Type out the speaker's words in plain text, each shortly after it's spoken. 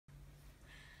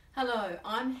Hello,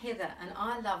 I'm Heather and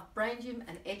I love brain gym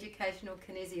and educational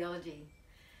kinesiology.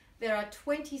 There are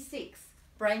 26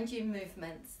 brain gym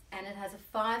movements and it has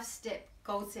a 5-step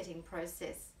goal setting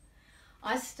process.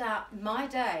 I start my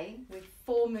day with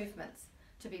 4 movements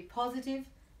to be positive,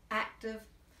 active,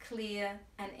 clear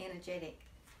and energetic.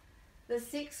 The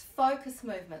 6 focus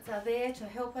movements are there to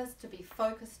help us to be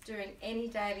focused during any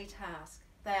daily task.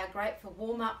 They are great for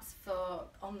warm-ups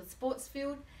on the sports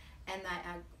field, and they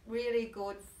are really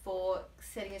good for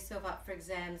setting yourself up for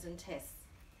exams and tests.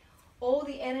 All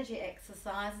the energy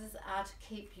exercises are to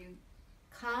keep you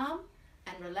calm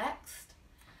and relaxed.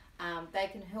 They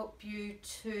can help you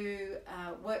to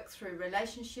work through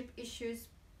relationship issues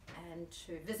and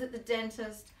to visit the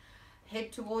dentist,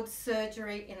 head towards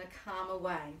surgery in a calmer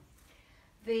way.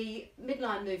 The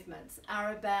midline movements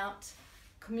are about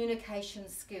communication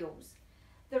skills.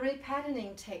 The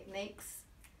repatterning techniques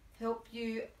help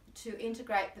you to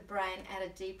integrate the brain at a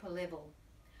deeper level.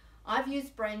 I've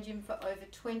used Brain Gym for over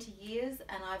 20 years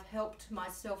and I've helped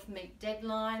myself meet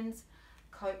deadlines,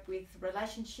 cope with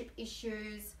relationship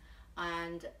issues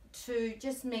and to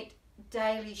just meet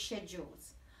daily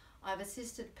schedules. I've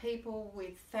assisted people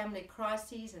with family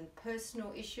crises and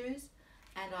personal issues,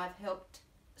 and I've helped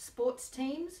sports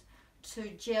teams to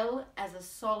gel as a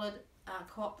solid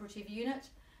cooperative unit,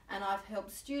 and I've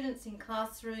helped students in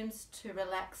classrooms to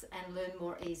relax and learn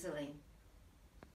more easily.